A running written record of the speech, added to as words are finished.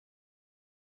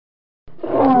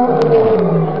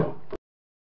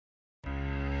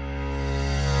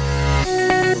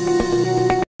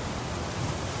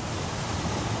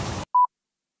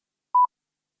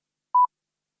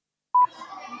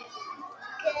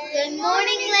Good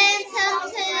morning,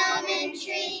 Thompson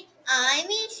Elementary. I'm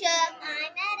Isha.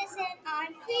 I'm Madison.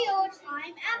 I'm Field.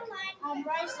 I'm Adeline. I'm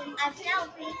Bryson. I'm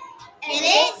Penelope. And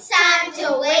it's time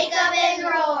to wake up and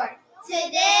roar.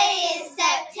 Today is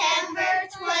September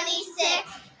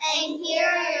 26th, and here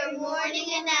are your morning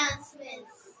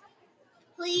announcements.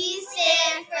 Please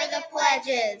stand for the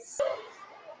pledges.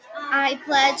 I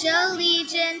pledge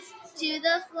allegiance to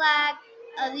the flag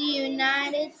of the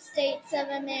United States of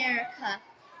America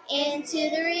and to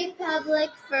the republic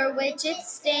for which it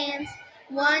stands,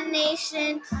 one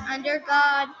nation, under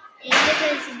God,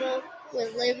 indivisible,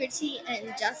 with liberty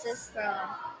and justice for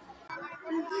all.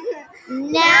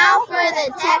 Now for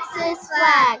the Texas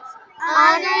flag.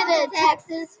 Honor the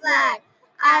Texas flag.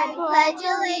 I pledge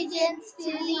allegiance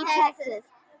to the Texas,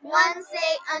 one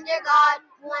state under God,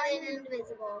 one and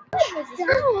indivisible. Today's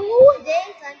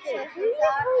lunch choices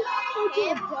are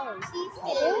ham, cheese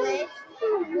sandwich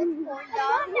with corn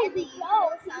dog and the usual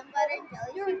sun butter and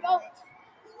jelly sandwich.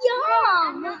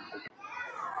 Yum!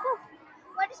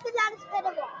 What is the loudest bit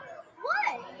of all?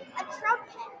 What? A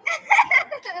trumpet.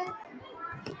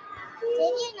 Did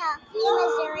you know in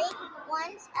Missouri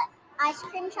once ice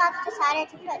cream shops decided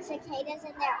to put cicadas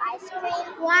in their ice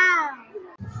cream? Wow.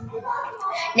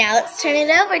 Now let's turn it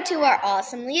over to our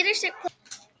awesome leadership club.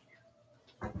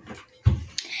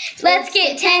 Let's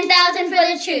get 10,000 for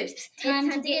the troops. Time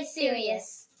to get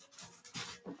serious.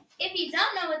 If you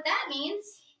don't know what that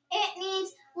means, It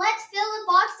means let's fill the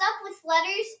box up with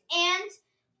letters and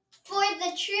for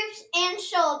the troops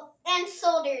and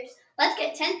soldiers. let's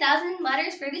get 10,000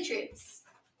 letters for the troops.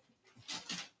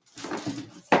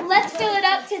 Let's fill it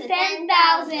up to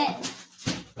 10,000.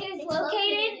 It is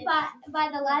located by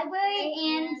the library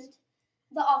and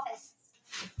the office.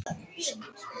 It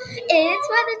is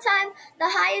weather time. The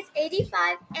high is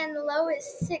 85 and the low is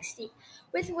 60,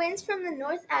 with winds from the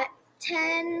north at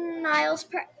 10 miles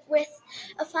per with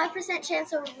a 5%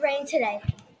 chance of rain today.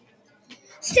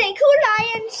 Stay cool,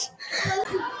 Lions!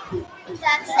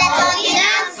 That's all the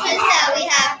announcements that we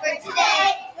have for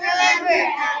today. Remember,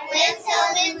 at Lance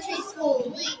Elementary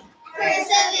School, we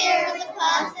persevere with a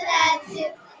positive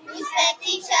attitude, respect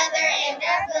each other and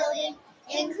our building,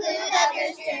 include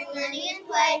others during learning and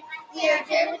play. We are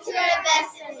driven to our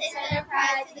best and take our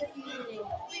pride to the community.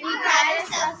 We pride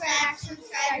ourselves for actions,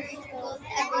 strive to reach goals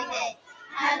every day.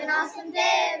 Have an awesome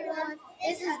day, everyone.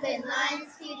 This has been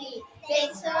Lions TV.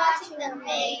 Thanks for watching the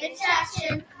main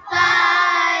attraction.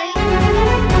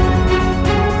 Bye!